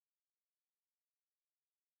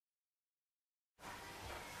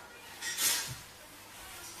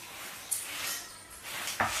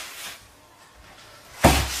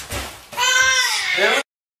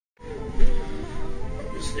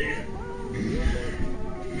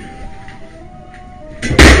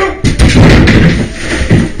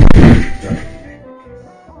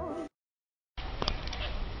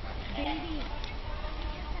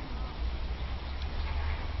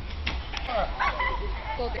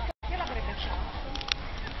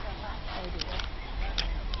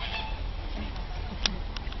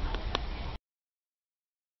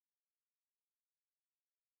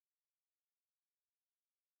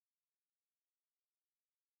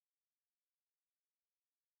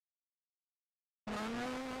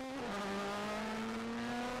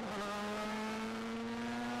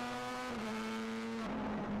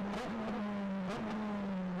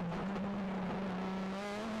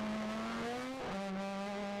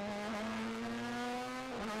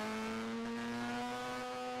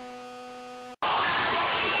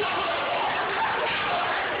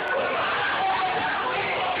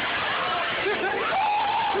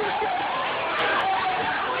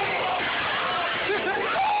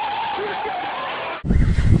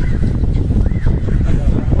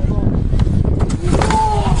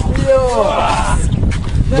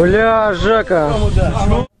Бля, Жека!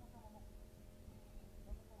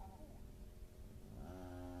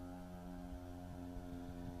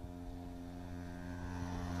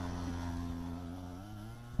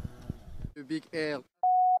 Le Big Air,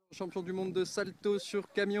 champion du monde de salto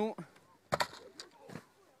sur camion.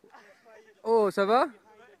 Oh, ça va?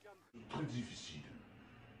 Très difficile.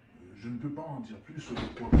 Je ne peux pas en dire plus sur le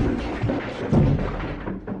point.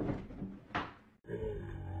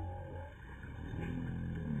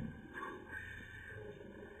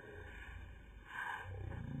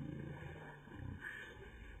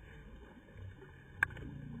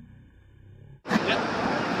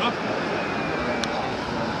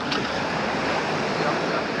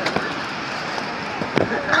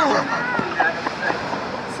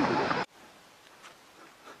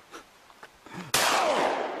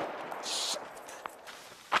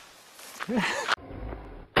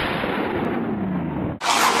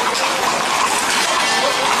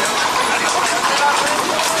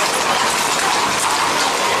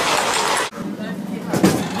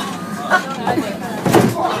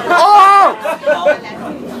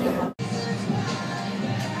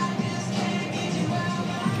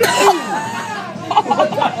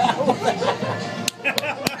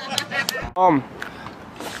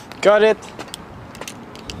 Got it!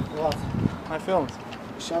 What? I filmed.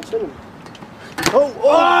 Cele. Oh!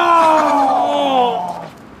 Oh!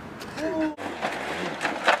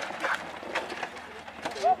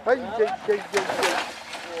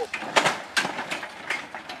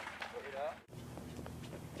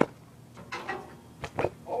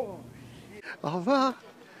 Au revoir.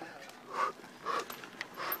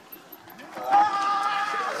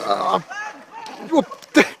 Oh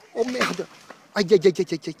putain! Oh merde! Aïe aïe aïe aïe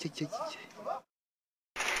aïe aïe aïe aïe.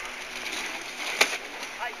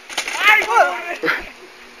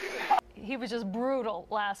 He was just brutal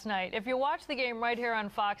last night. If you watch the game right here on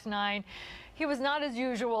Fox 9, he was not his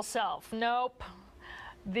usual self. Nope.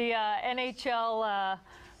 The NHL,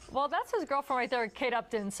 well, that's his girlfriend right there, Kate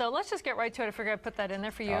Upton. So let's just get right to it. I figured I'd put that in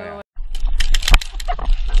there for you. Oh, yeah.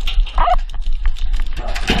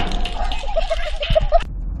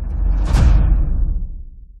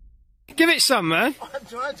 Give it some, man. I'm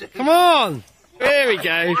trying to. Come on. There we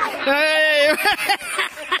go. Hey.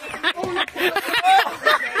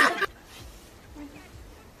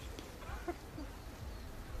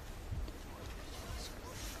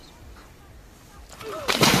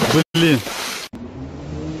 Блин.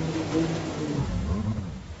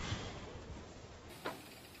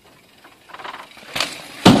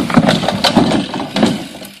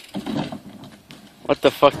 What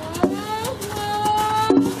the fuck?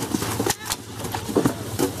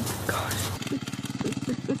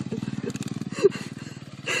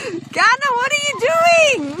 Ghana, what are you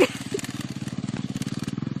doing?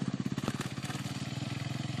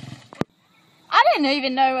 I don't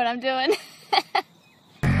even know what I'm doing.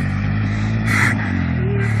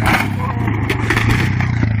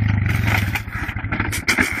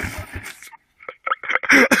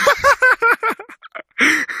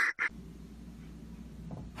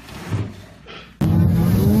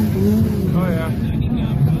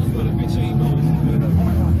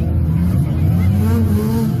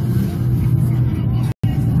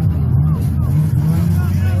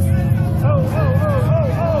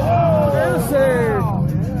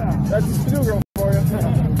 That's a steel girl for you.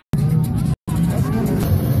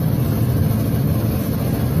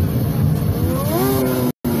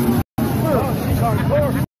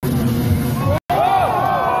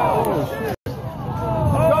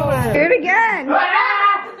 Do it again.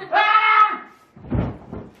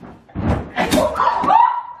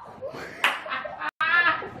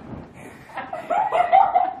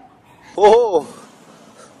 Oh.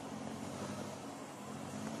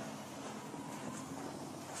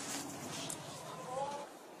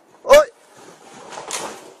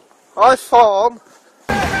 Hi, farm.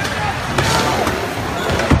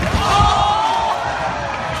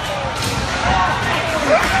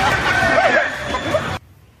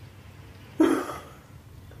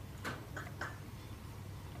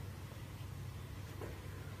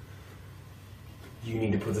 You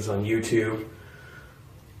need to put this on YouTube.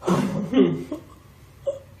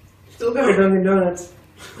 Still got Dunkin' Donuts.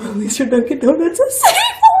 At least your Dunkin' Donuts is safe.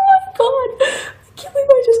 Oh my god! I can't believe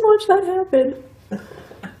I just watched that happen.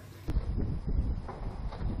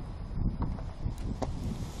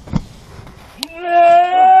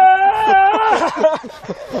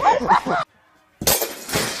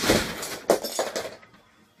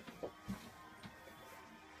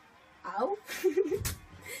 Ow.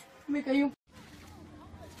 Me cayó.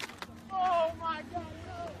 Oh my god!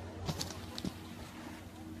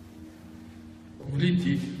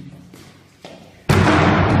 Улетит.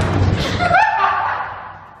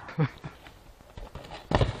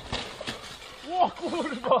 O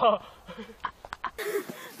kurwa!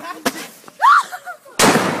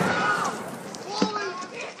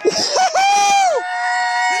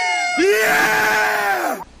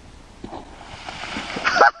 Yeah!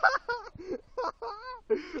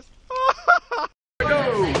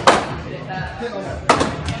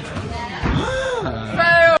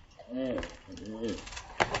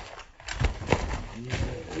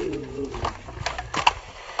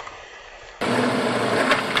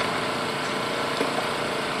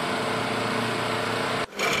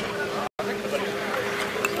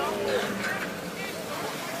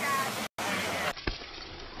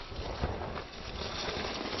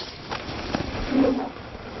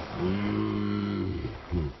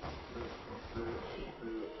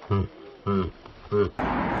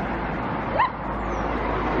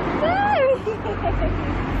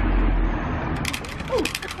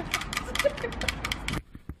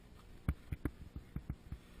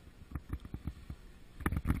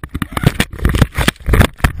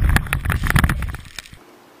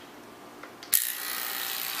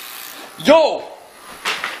 Yo!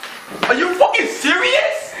 Are you fucking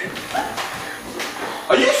serious?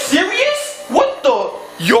 Are you serious? What the?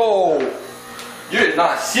 Yo! You're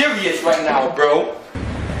not serious right now, bro.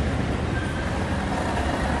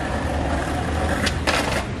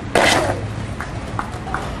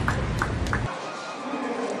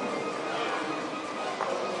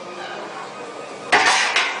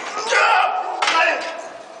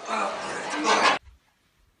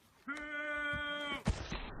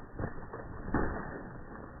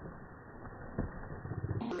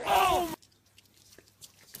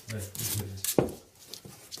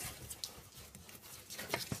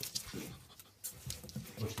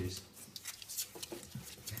 Watch this.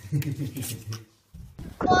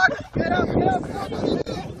 Fuck! Get up! Get up!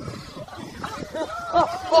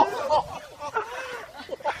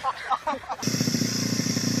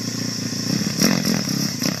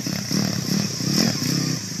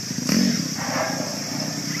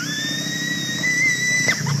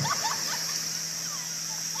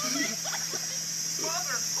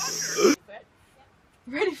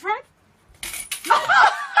 Ready, Frank?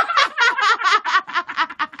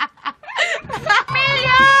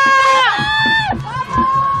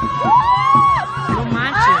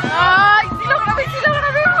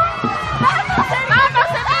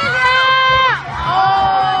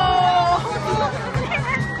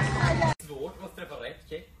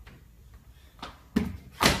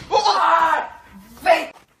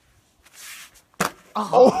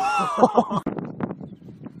 Oh!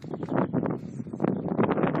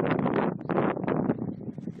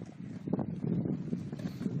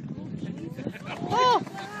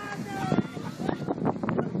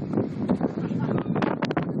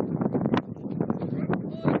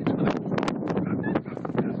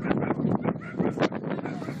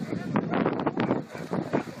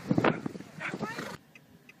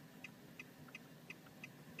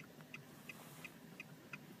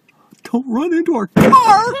 Don't run into our car!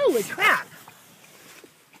 Holy crap!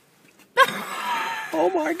 Oh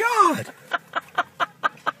my god!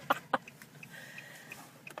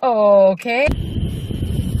 Okay.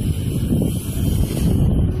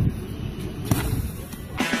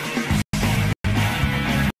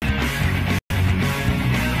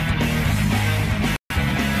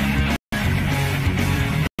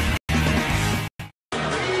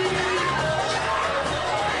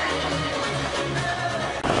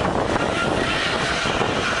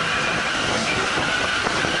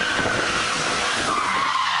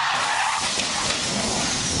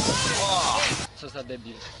 Ça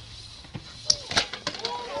débile.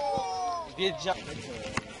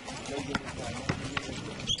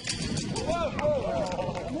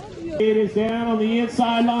 It is down on the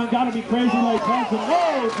inside line. Got to be crazy like Thompson.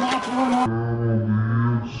 Oh, drops one up.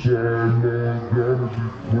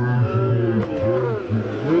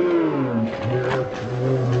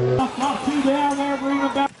 Top two down there, bring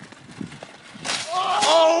him back.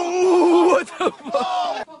 Oh! What the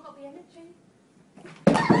fuck?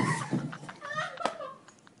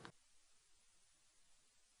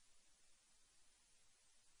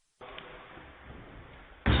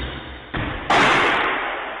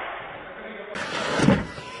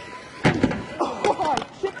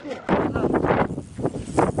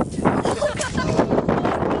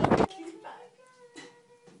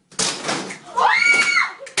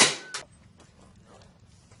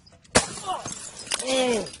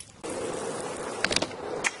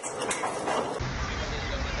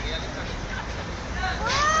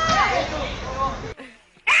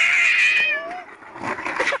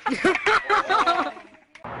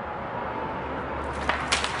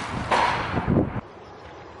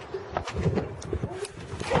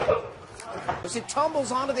 as it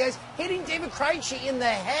tumbles onto the ice, hitting David Krejci in the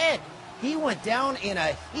head. He went down in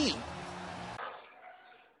a heap.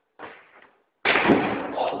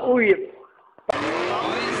 Oh yeah.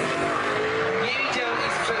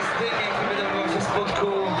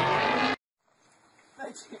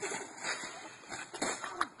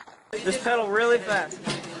 Just pedal really fast.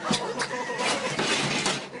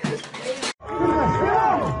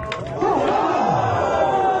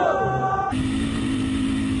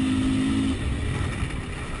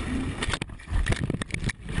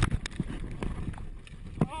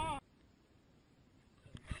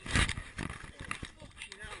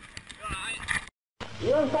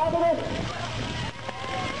 You on top of it?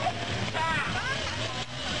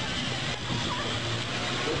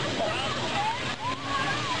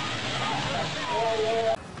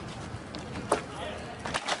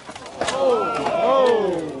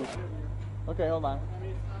 Oh! Okay, hold on.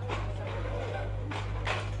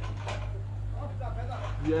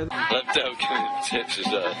 Left out kind of tips us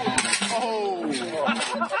up. Oh!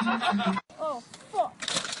 Oh, fuck.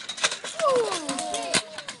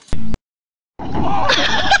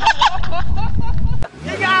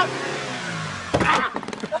 Dig out!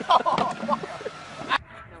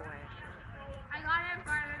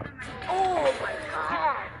 Oh my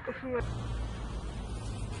god.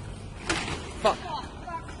 Fuck.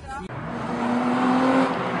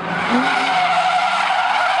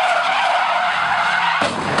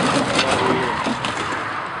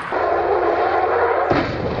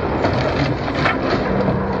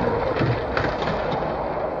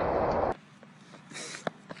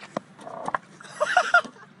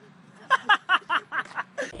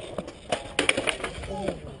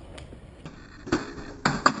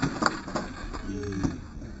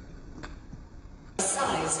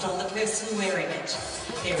 Sized on the person wearing it.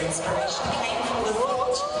 Their inspiration came from the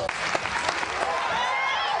thought.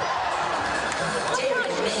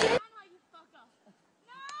 Daring me.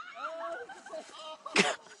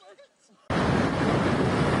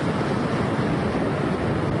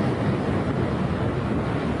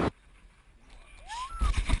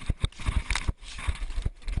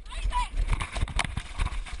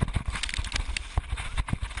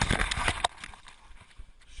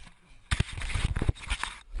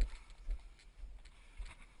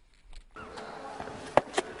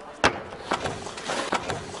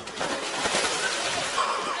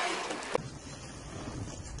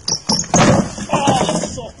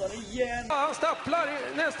 Han stapplar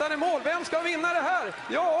nästan i mål. Vem ska vinna det här?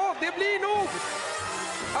 Ja, det blir nog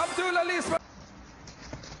Abdullah Lisva.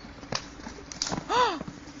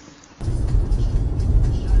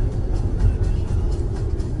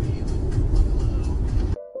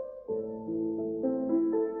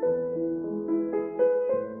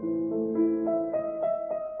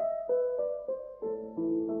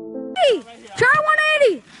 Hey, try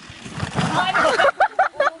 180.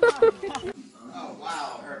 Oh,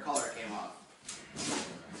 wow, her color came off.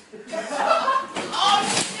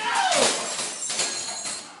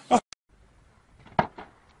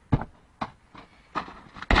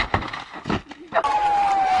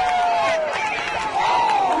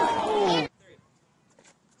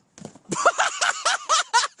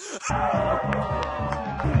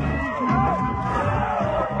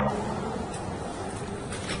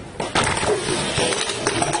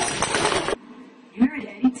 You're at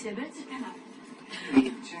Eddie Tibbetts?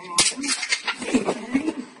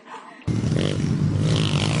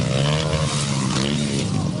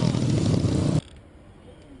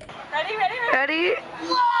 Ready?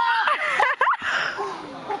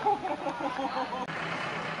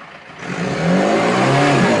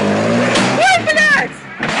 Where's the next?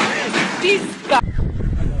 Jesus.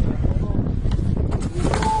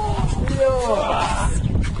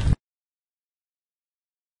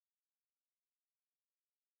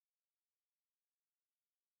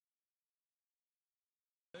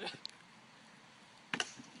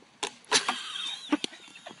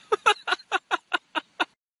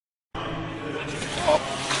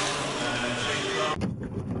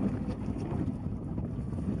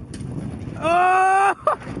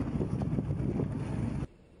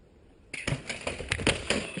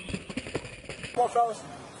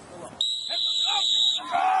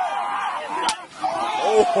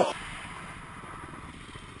 Oh!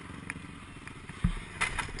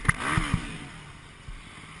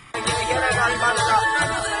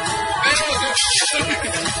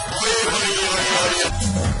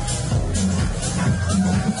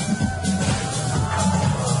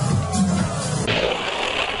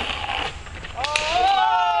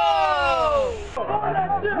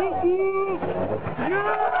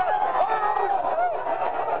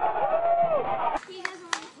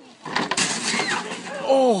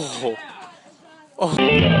 Oh.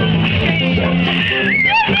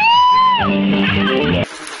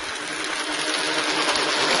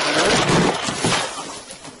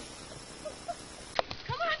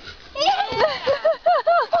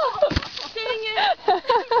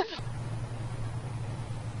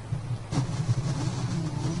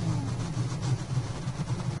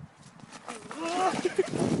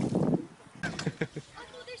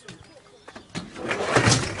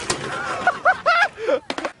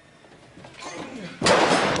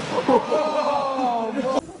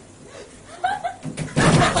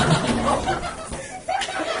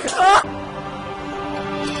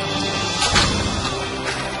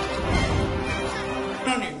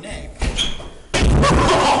 On your neck.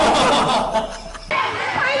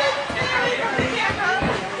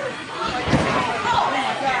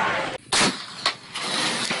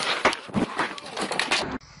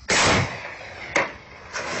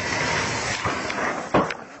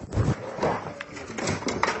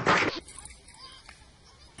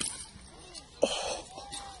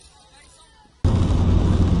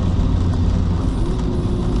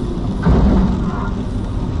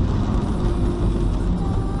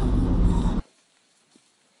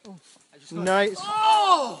 Nice.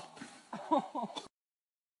 Oh!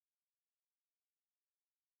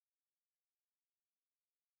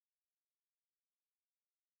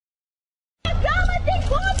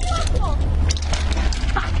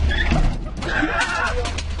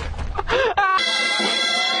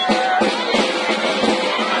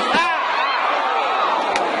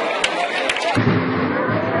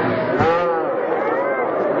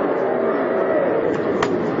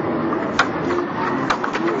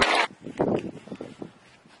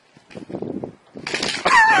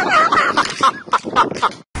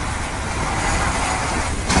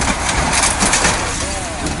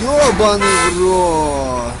 Ёбаный в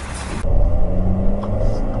рот!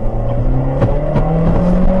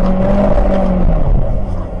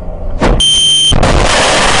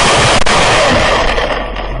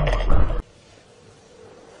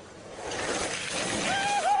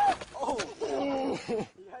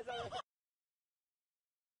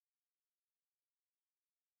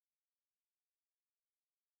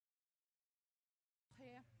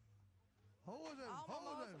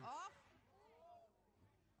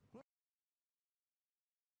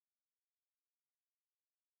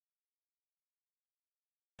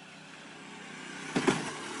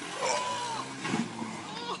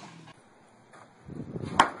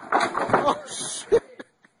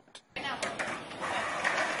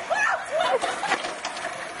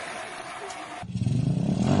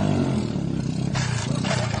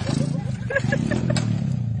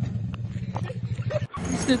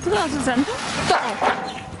 Slutar alltså sen.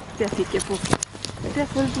 Det fick jag på. Det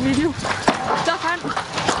får du på video. Staffan!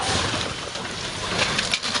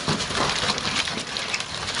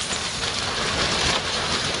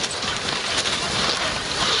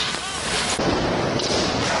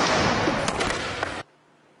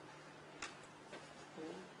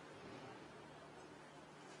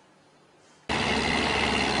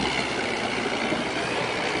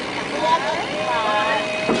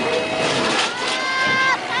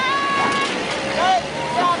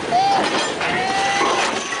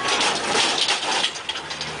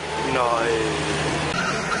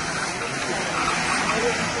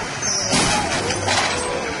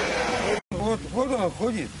 Вот он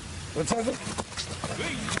ходит. Вот так.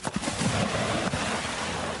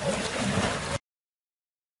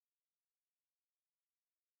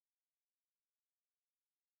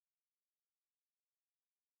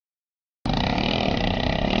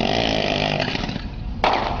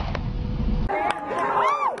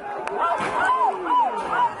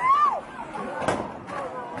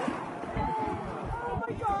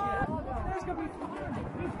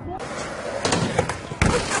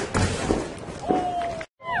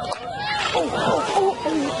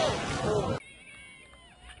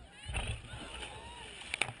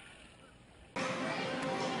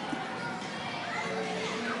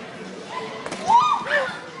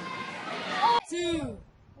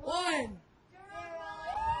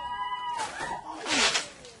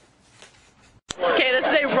 Okay, this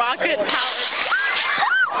is a rocket powered.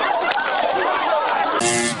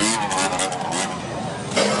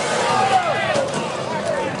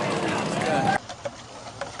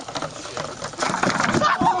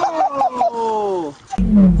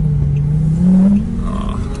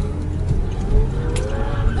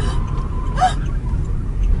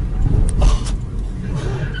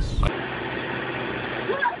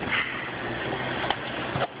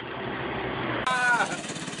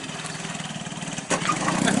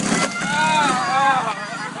 Ah!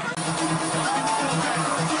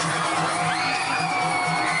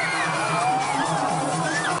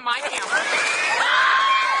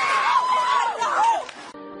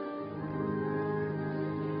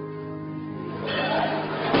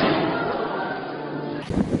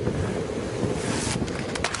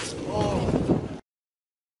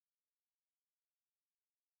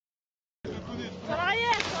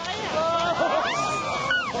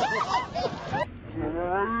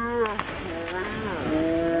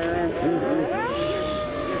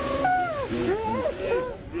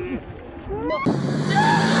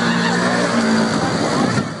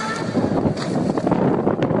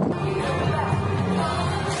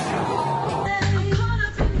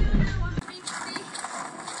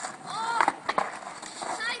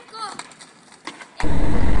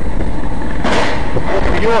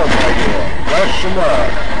 Question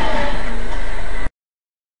mark.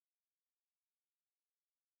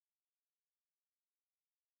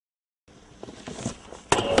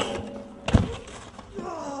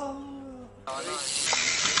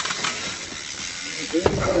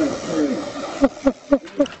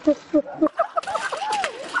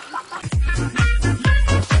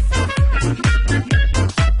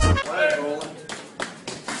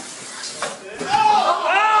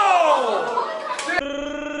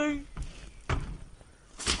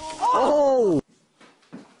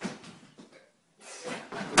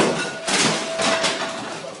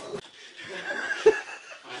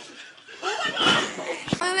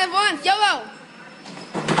 Yellow.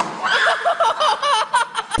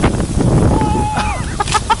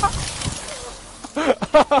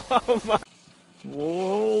 Oh my.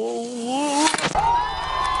 Whoa.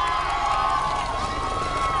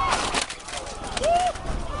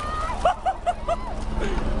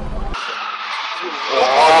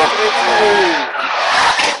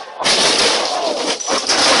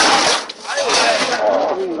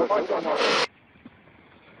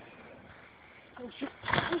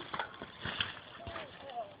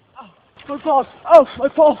 My balls! Oh, my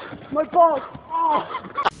balls! My balls! Oh.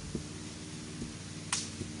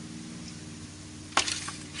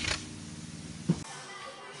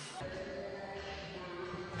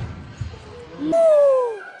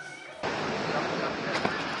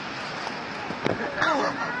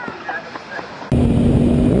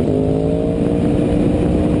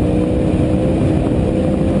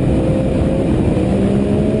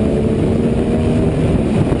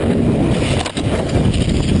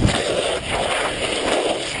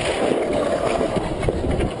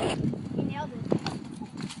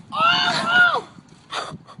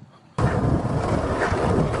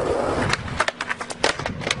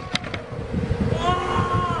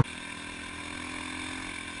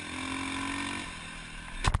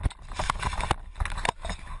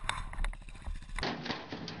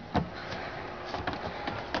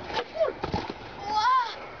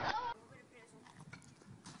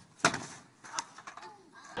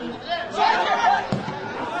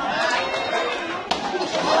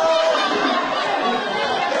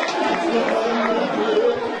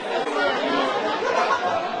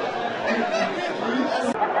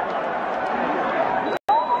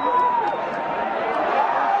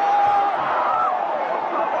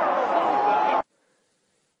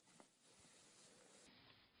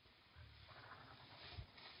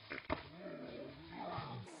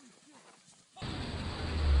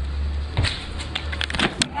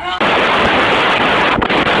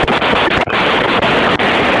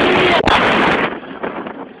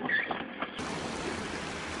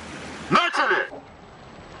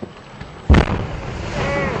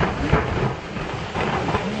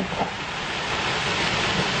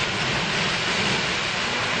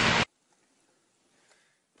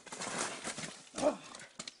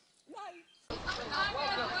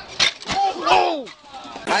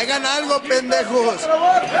 Hagan algo, pendejos.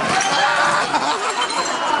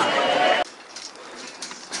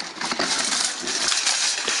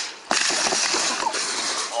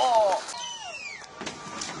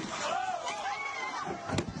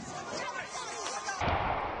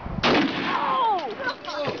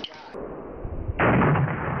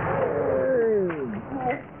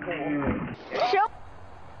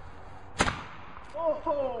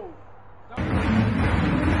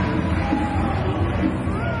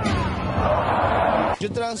 De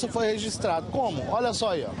trânsito foi registrado. Como? Olha só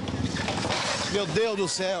aí, ó. Meu Deus do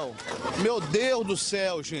céu. Meu Deus do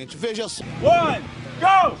céu, gente. Veja só. One,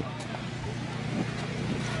 go!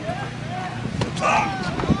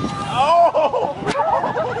 Oh!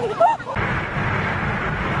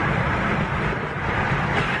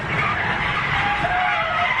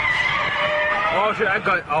 Oh shit, I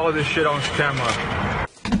got all of this shit on camera.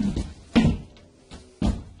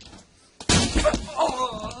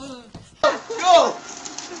 Go!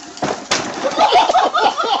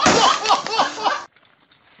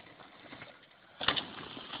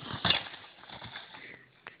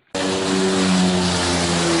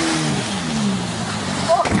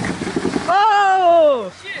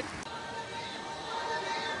 Oh! Shit!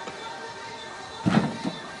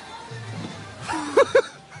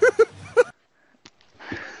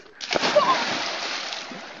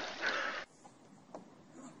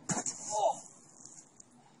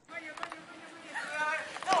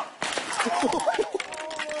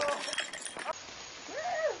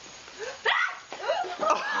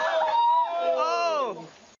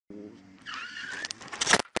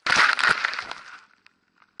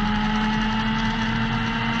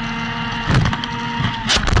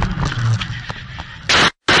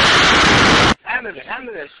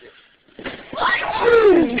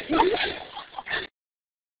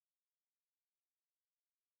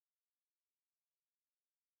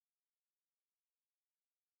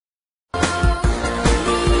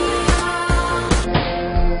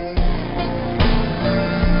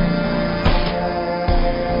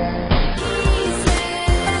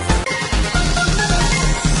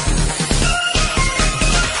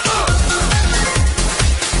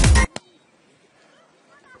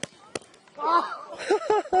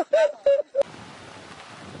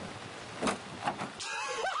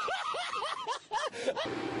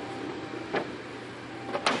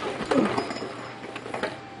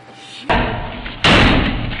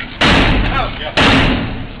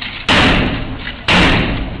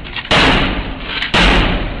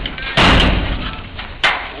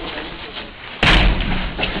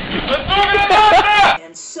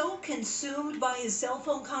 moved by his cell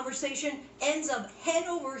phone conversation, ends up head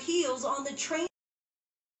over heels on the train.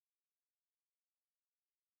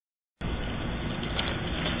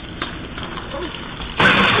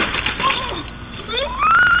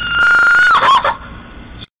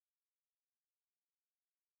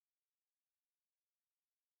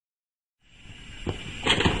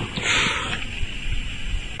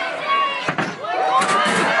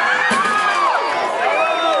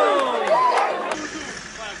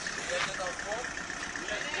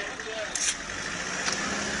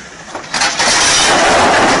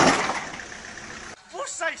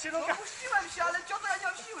 Puszczaj się, no puściłem się, ale ciota, ja nie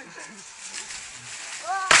mam siły.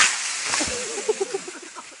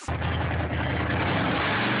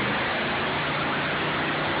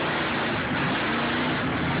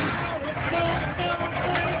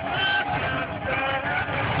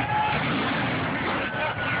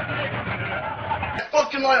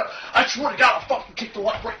 Fucking liar! I swear to God, I'll fucking kick the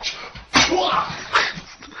left right.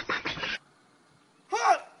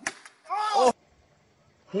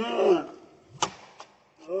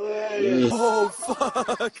 Oh,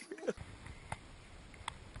 fuck!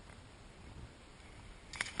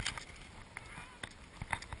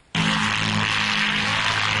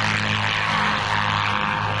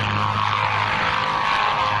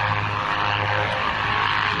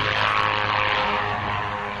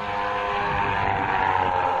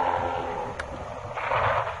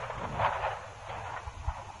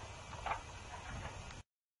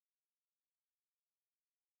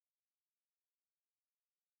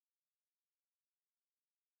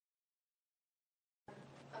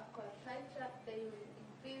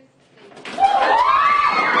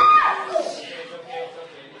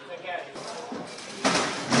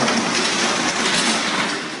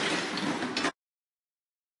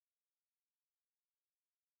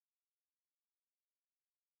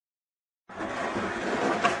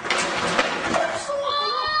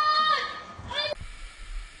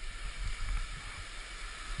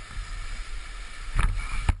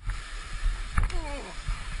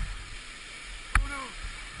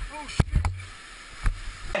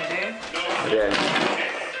 Yeah.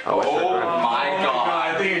 Oh my god.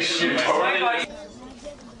 I think it's shit. Totally.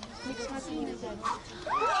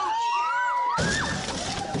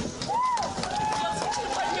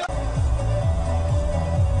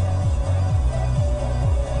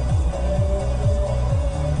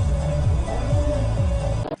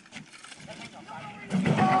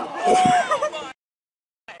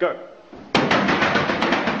 Go.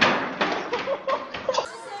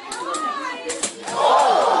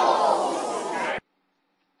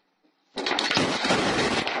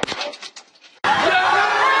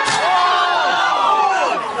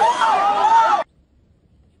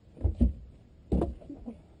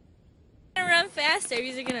 Run faster,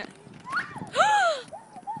 he's gonna.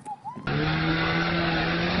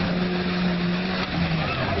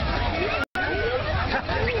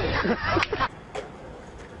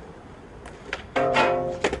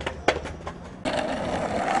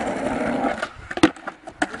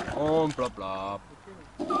 Blah blah.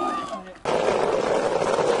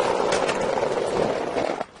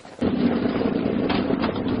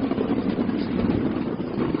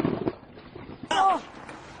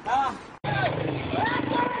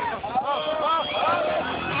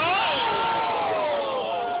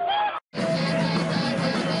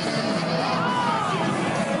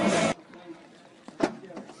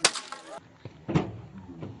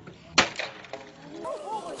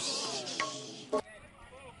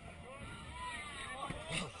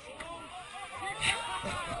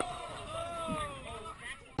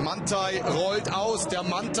 Mantai rollt aus, der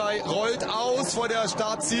Mantai rollt aus vor der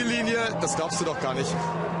Start-Ziellinie. Das glaubst du doch gar nicht.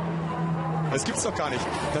 Das gibt's doch gar nicht.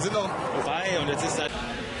 Da sind noch vorbei und jetzt ist halt.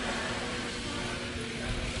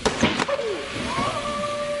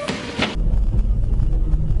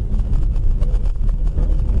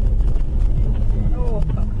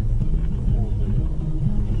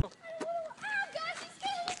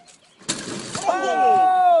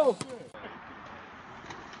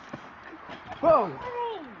 Whoa!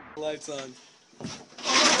 Lights on.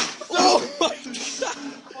 Oh my god!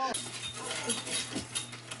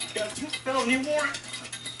 Got 2 felony warrant.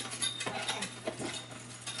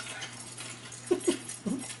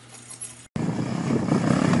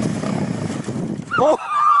 Oh!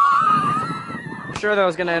 Sure that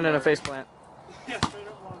was gonna end in a faceplant.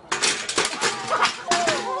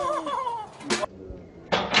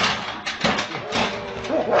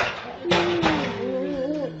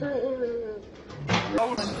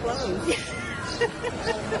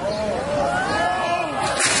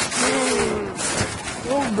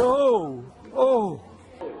 Oh no! Oh!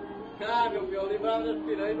 God, eu livrava das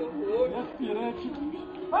piranhas do fogo. Das piranhas.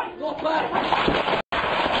 Vai! Opa!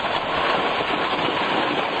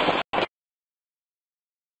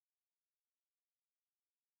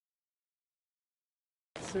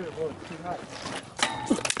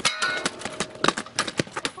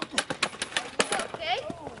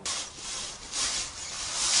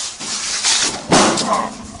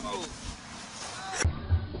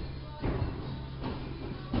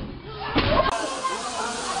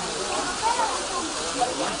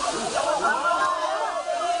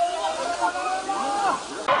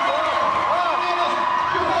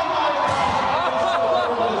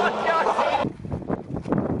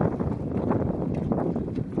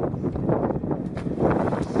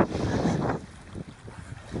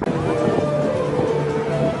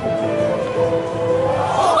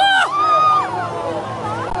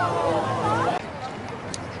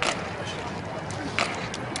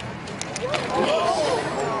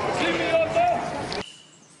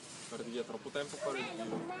 Perdi troppo tempo a fare il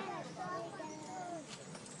giro.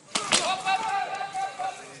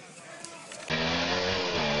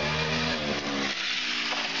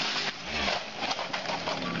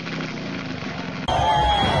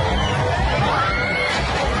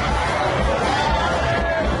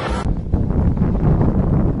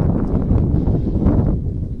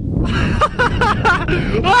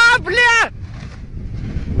 А, бля!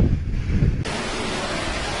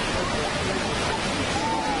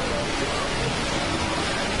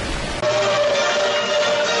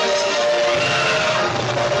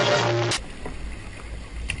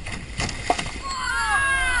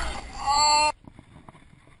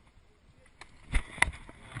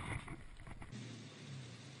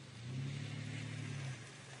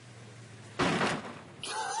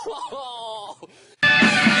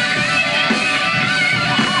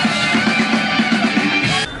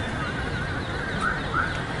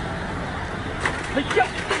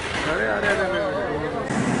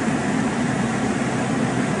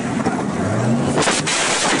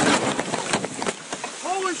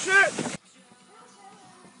 Holy shit!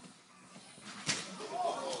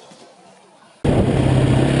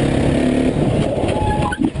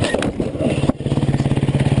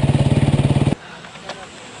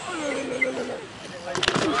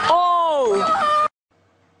 Oh!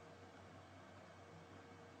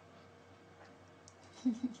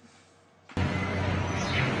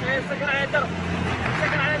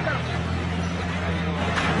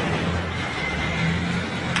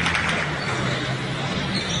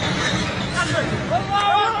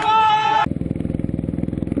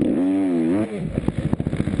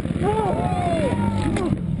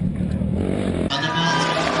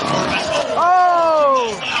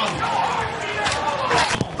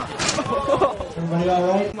 Everybody all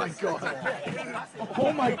right? Oh my god!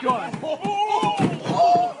 Oh my god!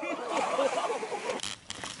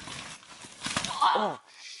 Oh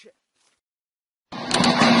shit!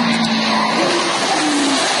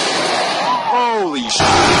 Holy shit!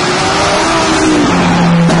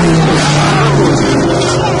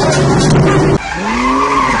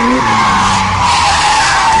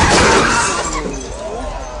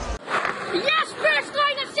 Yes, first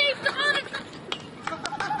line of safety on it.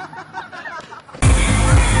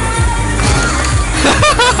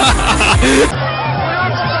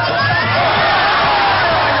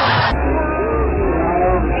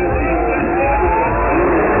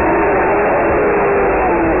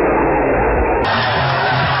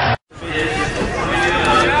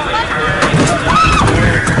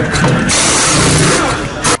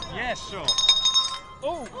 Yes, sure.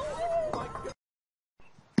 Oh!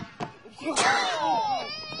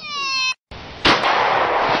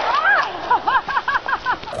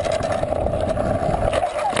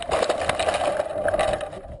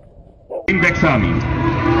 Examen.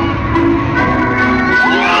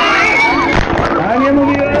 Andiamo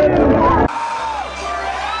via!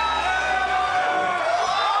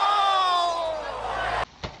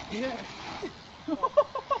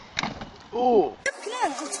 Oh!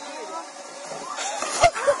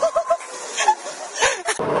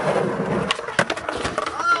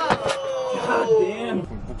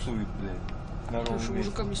 Буксует, блядь. Что,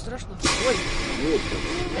 мужикам не страшно?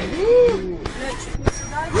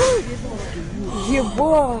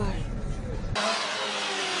 Ебать!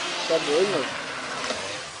 Довольно?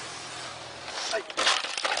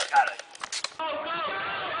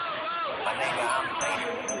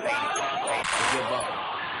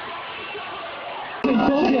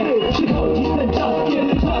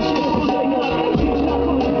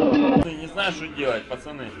 Не знаю, что делать,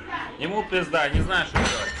 пацаны. Ему пизда, не знаю, что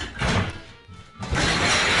делать.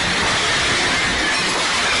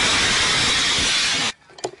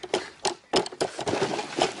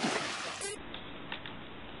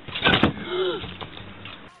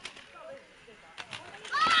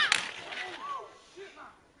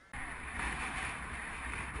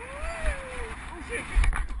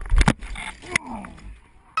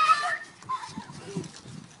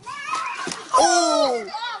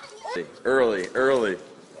 Early.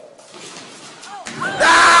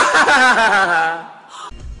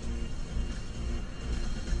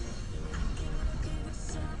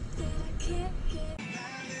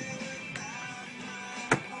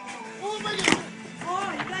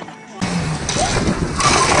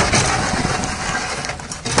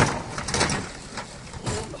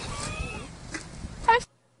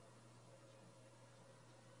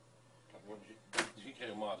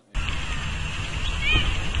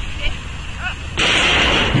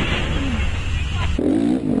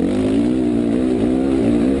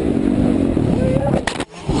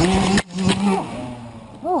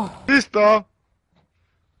 Listo.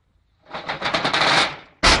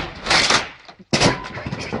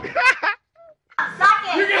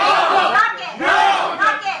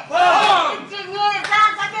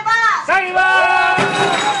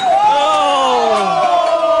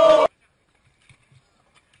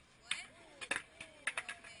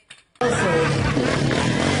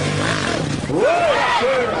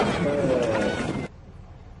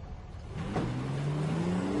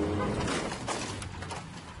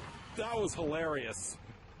 That was hilarious.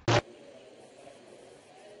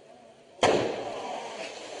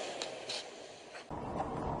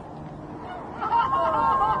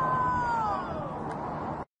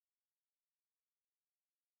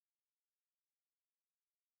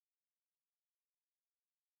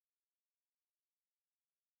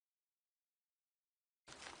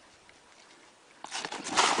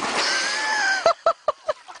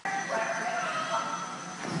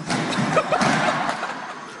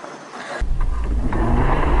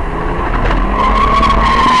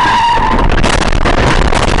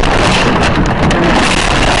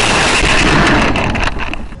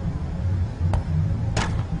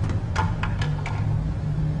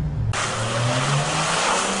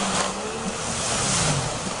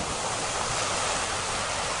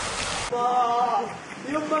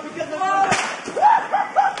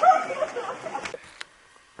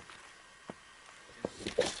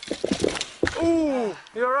 Ooh,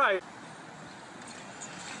 you're right.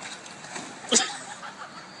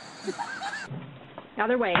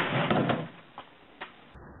 Other way.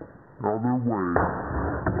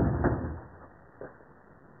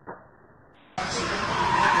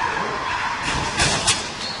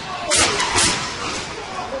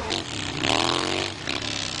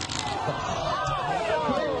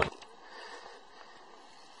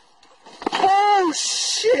 Oh,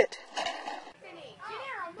 shit!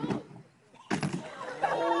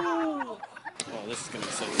 Oh, this is gonna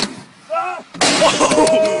be so good.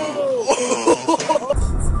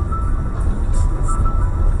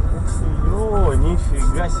 О,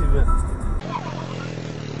 нифига себе.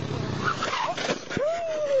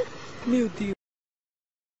 Meu Deus.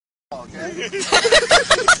 Oh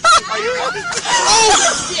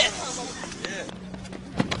shit!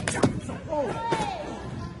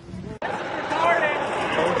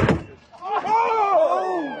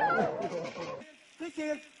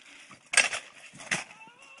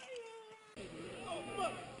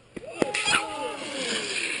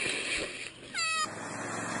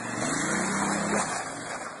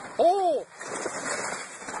 Oh!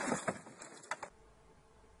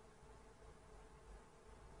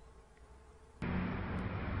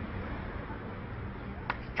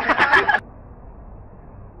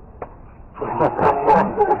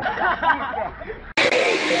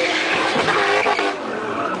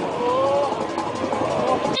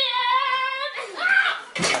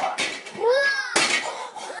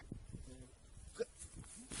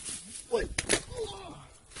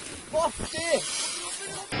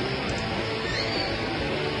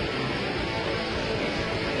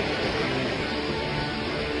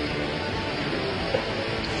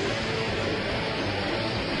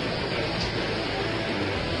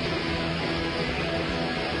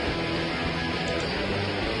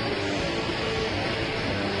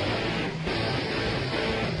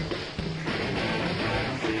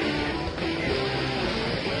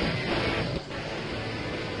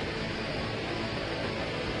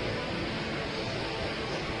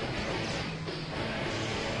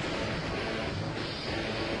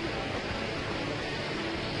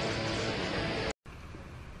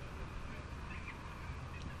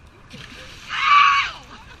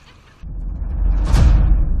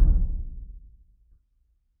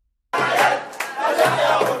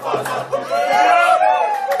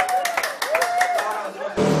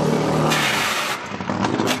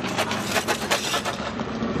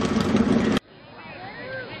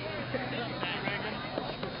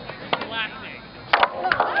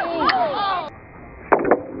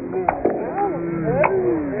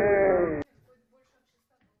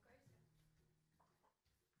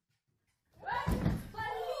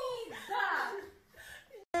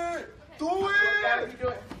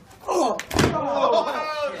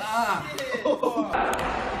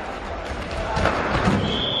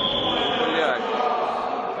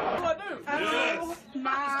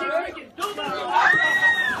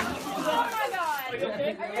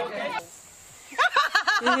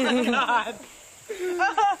 God.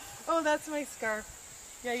 Oh, that's my scarf.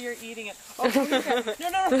 Yeah, you're eating it. Oh, no,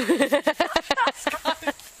 no.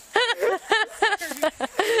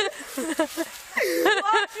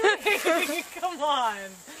 Watch me. Come on.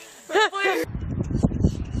 Please.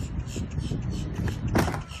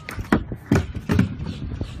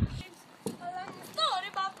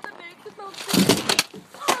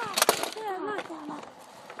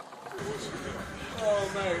 Oh,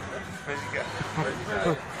 mate. Where'd you go? Where'd you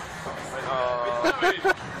go?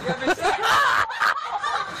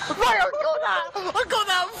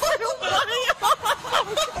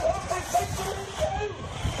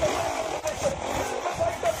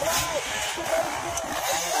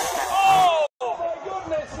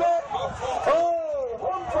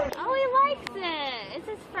 Oh, he likes it. It's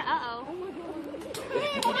his friend. Uh-oh.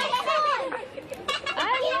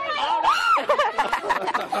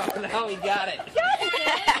 Now we got it.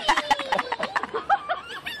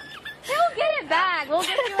 He'll get it back. We'll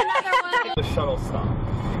give you another one. The shuttle stop,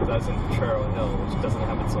 because I was in Potrero Hill, which doesn't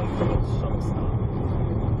have its own shuttle stop.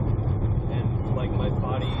 And like my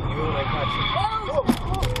body, even when I catch it,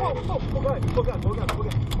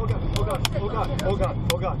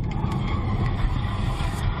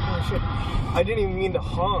 oh shit, I didn't even mean to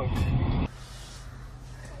honk.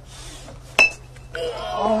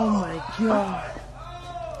 Oh my god.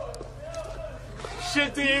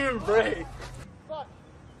 Shit didn't even break. Fuck.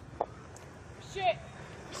 Shit.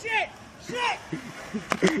 Shit. Shit.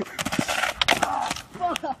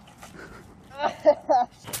 Fuck.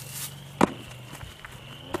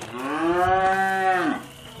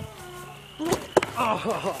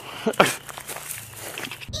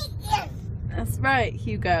 That's right,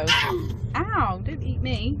 Hugo. Ow, didn't eat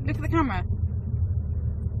me. Look at the camera.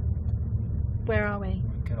 Where are we?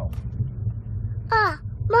 Get off. Ah,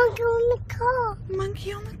 monkey on the car.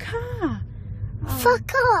 Monkey on the car. Oh.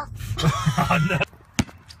 Fuck off. Oh, no.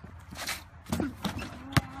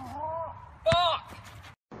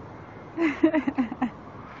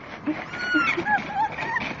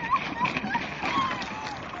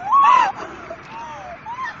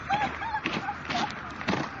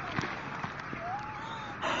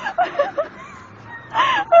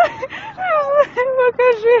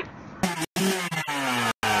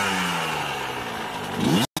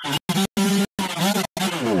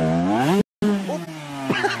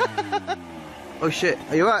 Oh shit,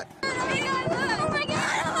 are you alright?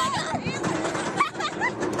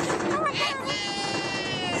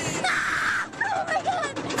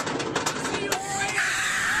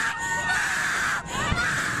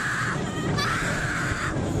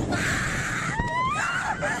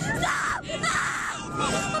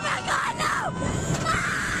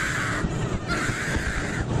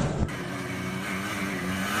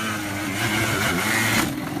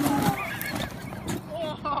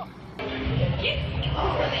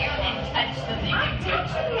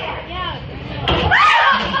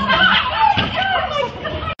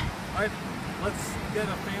 Alright, let's get a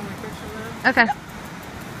family picture then. Okay.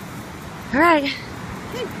 All right.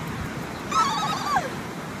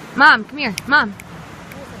 Mom, come here. Mom.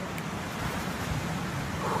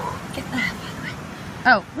 Get that, by the way.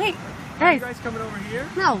 Oh, wait. Are you Guys. guys coming over here?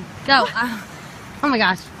 No, go. Oh my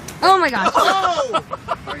gosh. Oh my gosh. Oh!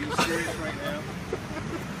 Are you serious right now?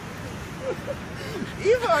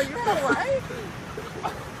 Eva, are you alright?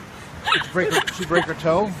 She break her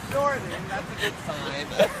toe? Jordan, that's a good sign.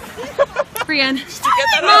 Brienne.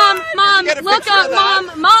 Mom, look up,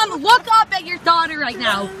 Mom, look up at your daughter right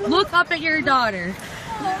now. Look up at your daughter.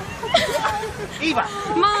 Eva!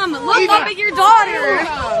 Mom, look up at your daughter.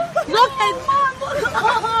 Look at Mom, look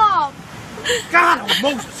up. God,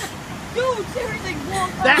 Moses! Dude, seriously, look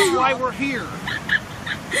up. That's why we're here.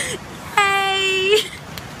 Hey.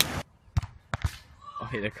 I'll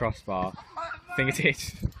hit the crossbar. I think it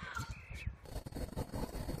is.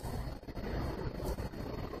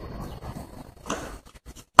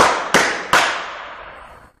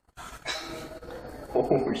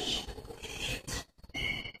 Oh shit.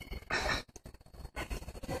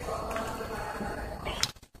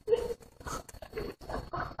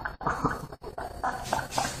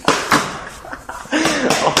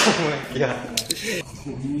 Oh my god.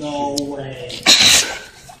 No way.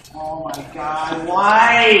 Oh my god, why?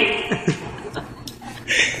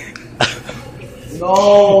 No.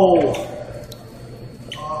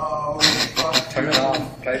 Oh, fuck. Turn it off.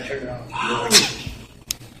 Try to turn it off.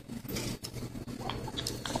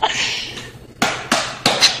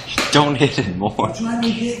 Don't hit it more. I'm trying to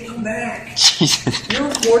hit, come back. Jesus. You're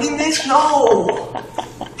recording this? No.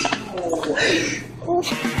 No way.